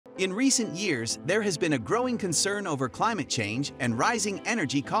In recent years, there has been a growing concern over climate change and rising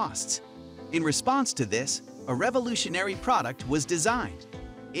energy costs. In response to this, a revolutionary product was designed.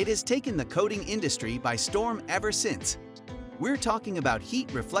 It has taken the coating industry by storm ever since. We're talking about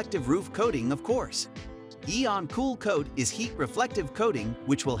heat-reflective roof coating, of course. Aeon Coolcoat is heat-reflective coating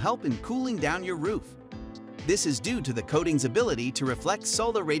which will help in cooling down your roof. This is due to the coating's ability to reflect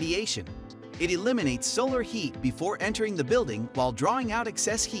solar radiation. It eliminates solar heat before entering the building while drawing out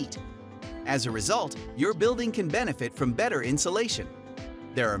excess heat. As a result, your building can benefit from better insulation.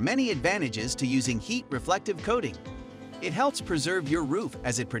 There are many advantages to using heat-reflective coating. It helps preserve your roof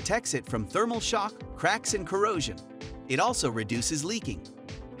as it protects it from thermal shock, cracks, and corrosion. It also reduces leaking.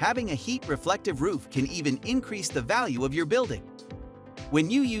 Having a heat-reflective roof can even increase the value of your building. When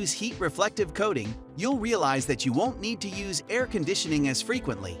you use heat-reflective coating, you'll realize that you won't need to use air conditioning as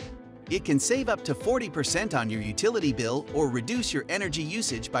frequently. It can save up to 40% on your utility bill or reduce your energy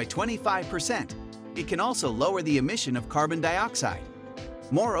usage by 25%. It can also lower the emission of carbon dioxide.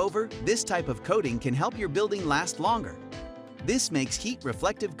 Moreover, this type of coating can help your building last longer. This makes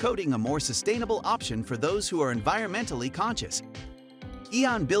heat-reflective coating a more sustainable option for those who are environmentally conscious.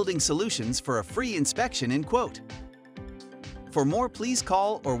 Aeon Building Solutions for a free inspection and quote. For more, please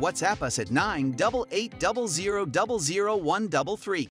call or WhatsApp us at 98800000133.